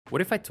What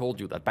if I told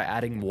you that by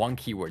adding one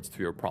keyword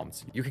to your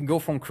prompts, you can go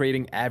from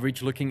creating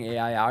average-looking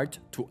AI art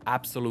to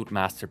absolute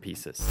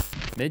masterpieces?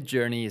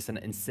 Midjourney is an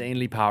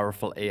insanely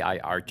powerful AI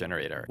art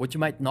generator. What you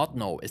might not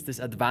know is this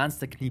advanced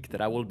technique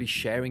that I will be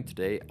sharing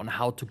today on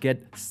how to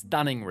get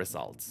stunning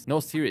results. No,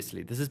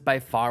 seriously, this is by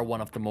far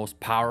one of the most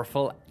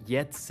powerful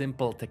yet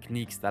simple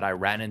techniques that I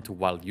ran into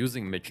while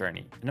using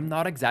Midjourney. And I'm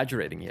not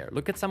exaggerating here.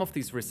 Look at some of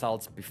these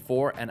results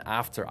before and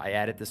after I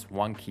added this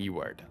one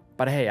keyword.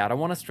 But hey, I don't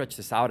want to stretch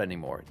this out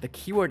anymore. The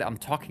keyword I'm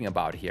talking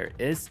about here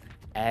is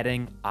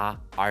adding an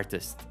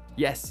artist.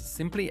 Yes,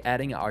 simply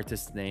adding an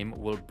artist's name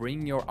will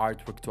bring your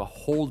artwork to a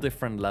whole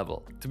different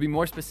level. To be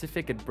more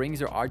specific, it brings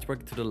your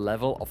artwork to the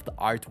level of the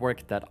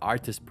artwork that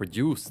artist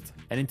produced.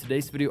 And in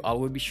today's video, I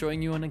will be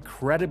showing you an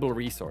incredible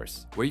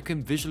resource where you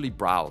can visually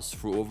browse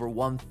through over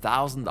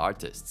 1,000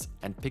 artists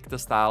and pick the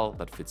style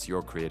that fits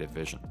your creative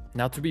vision.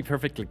 Now, to be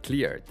perfectly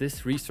clear,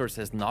 this resource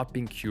has not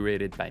been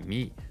curated by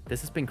me. This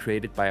has been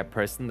created by a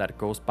person that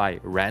goes by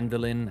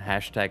Randolin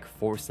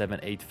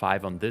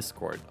 #4785 on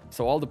Discord.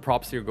 So all the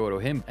props here go to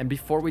him. And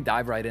before we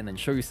dive right in and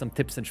show you some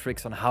tips and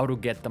tricks on how to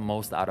get the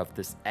most out of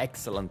this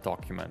excellent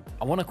document,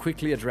 I want to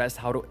quickly address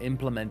how to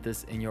implement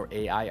this in your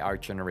AI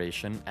art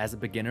generation as a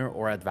beginner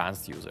or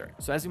advanced user.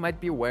 So as you might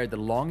be aware, the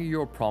longer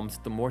your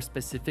prompt, the more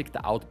specific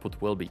the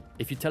output will be.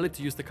 If you tell it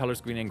to use the colors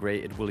green and gray,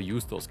 it will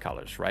use those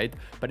colors, right?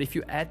 But if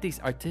you add these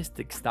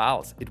artistic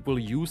styles, it will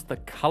use the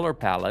color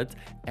palette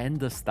and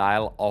the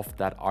style of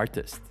that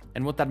artist.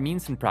 And what that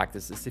means in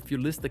practice is if you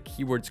list the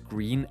keywords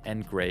green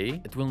and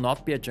gray, it will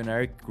not be a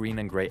generic green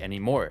and gray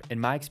anymore. In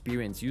my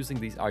experience, using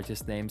these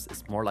artist names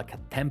is more like a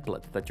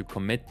template that you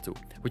commit to,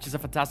 which is a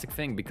fantastic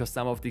thing because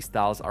some of these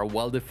styles are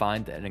well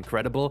defined and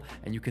incredible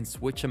and you can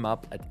switch them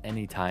up at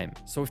any time.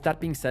 So with that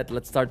being said,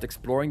 let's start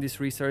exploring this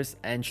resource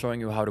and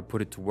showing you how to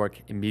put it to work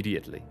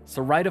immediately.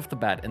 So right off the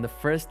bat, in the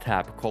first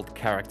tab called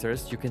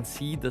characters, you can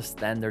see the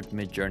standard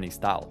Midjourney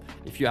style.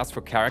 If you ask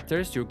for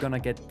characters, you're gonna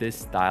get this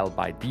style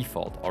by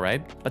default, all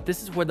right? But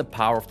this is where the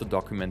power of the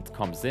document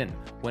comes in.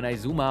 When I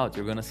zoom out,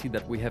 you're gonna see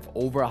that we have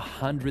over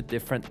 100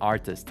 different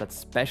artists that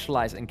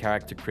specialize in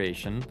character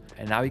creation.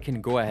 And now you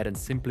can go ahead and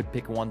simply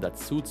pick one that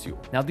suits you.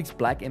 Now these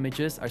black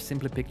images are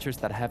simply pictures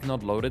that have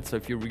not loaded. So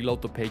if you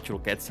reload the page, you'll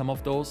get some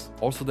of those.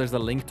 Also, there's a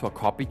link to a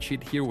copy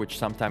cheat here, which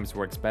sometimes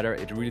works better.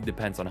 It really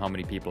depends on how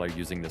many people are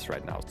using this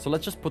right now. So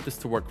let's just put this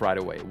to work right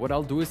away. What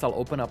I'll do is I'll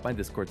open up my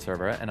Discord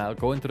server and I'll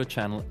go into the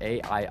channel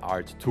AI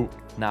Art 2.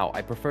 Now,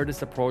 I prefer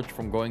this approach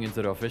from going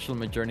into the official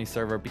Midjourney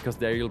server because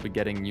there you'll be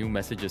getting new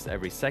messages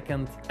every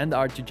second and the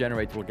art you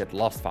generate will get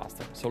lost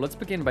faster. So let's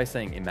begin by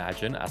saying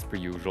imagine as per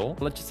usual.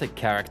 Let's just say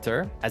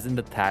character as in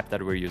the tab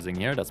that we're using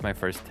here. That's my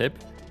first tip.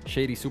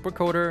 Shady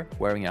supercoder,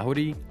 wearing a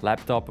hoodie,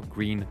 laptop,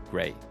 green,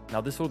 gray.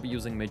 Now this will be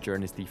using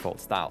Midjourney's default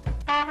style.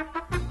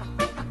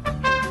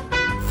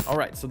 All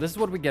right, so this is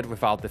what we get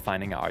without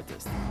defining an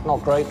artist.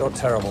 Not great, not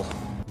terrible.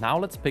 Now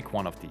let's pick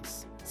one of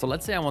these. So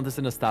let's say I want this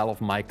in the style of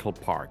Michael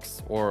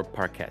Parks or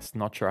Parkes.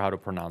 Not sure how to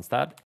pronounce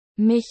that.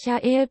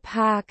 Michael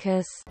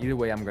Parkes. Either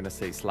way, I'm gonna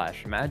say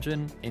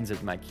 /imagine,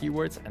 insert my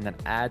keywords, and then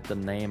add the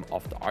name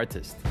of the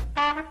artist.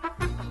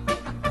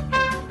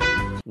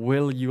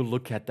 Will you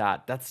look at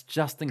that? That's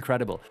just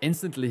incredible.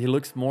 Instantly, he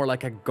looks more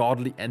like a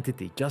godly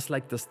entity, just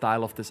like the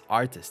style of this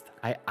artist.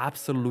 I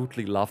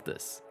absolutely love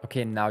this.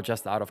 Okay, now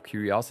just out of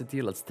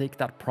curiosity, let's take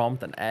that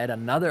prompt and add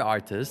another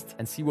artist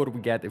and see what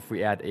we get if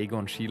we add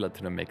Egon Schiele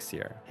to the mix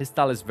here. His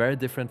style is very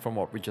different from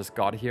what we just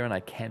got here, and I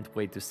can't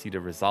wait to see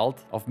the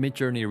result of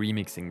Midjourney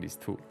remixing these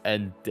two.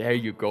 And there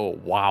you go.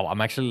 Wow,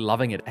 I'm actually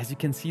loving it. As you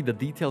can see, the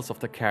details of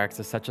the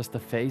characters, such as the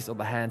face or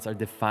the hands, are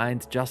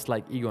defined just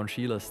like Egon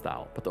Schiele's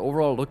style. But the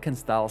overall look and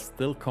style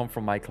still come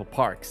from Michael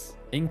Parks.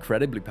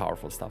 Incredibly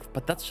powerful stuff,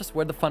 but that's just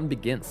where the fun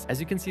begins. As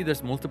you can see,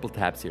 there's multiple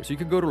tabs here, so you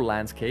can go to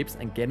landscapes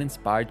and get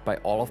inspired by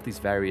all of these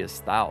various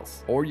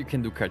styles. Or you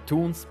can do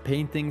cartoons,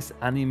 paintings,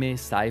 anime,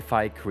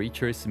 sci-fi,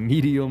 creatures,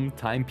 medium,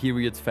 time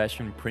periods,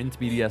 fashion,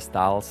 print media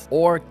styles,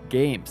 or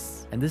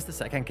games. And this is the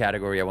second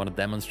category I want to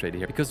demonstrate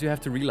here, because you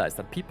have to realize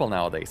that people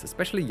nowadays,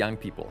 especially young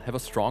people, have a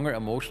stronger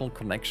emotional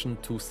connection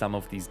to some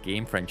of these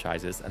game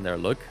franchises and their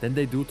look than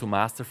they do to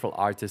masterful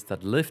artists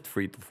that lived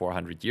 300 to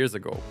 400 years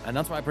ago. And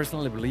that's why I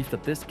personally believe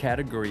that this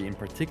category in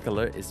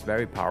particular is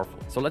very powerful.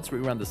 So let's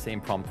rerun the same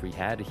prompt we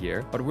had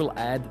here, but we'll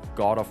add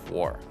God of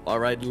War. All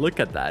right, look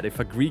at that. If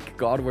a Greek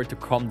god were to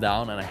come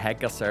down and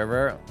hack a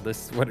server,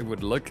 this is what it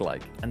would look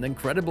like. And the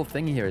incredible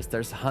thing here is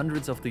there's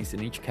hundreds of these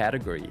in each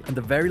category. And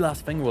the very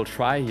last thing we'll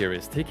try here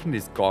is taking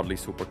this godly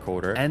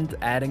supercoder and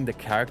adding the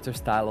character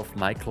style of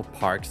Michael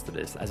Parks to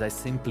this, as I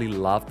simply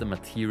love the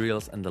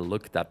materials and the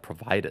look that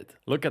provided.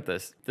 Look at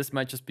this. This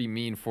might just be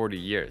me in 40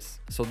 years.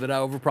 So did I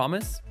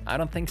overpromise? I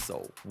don't think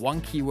so. One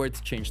keyword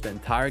changed the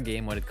entire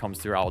game when it comes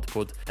to your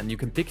output, and you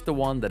can pick the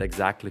one that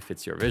exactly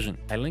fits your vision.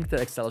 I linked the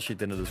Excel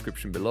sheet in the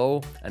description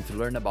below, and to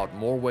learn about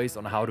more ways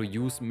on how to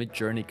use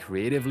Midjourney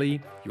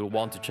creatively, you'll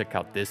want to check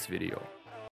out this video.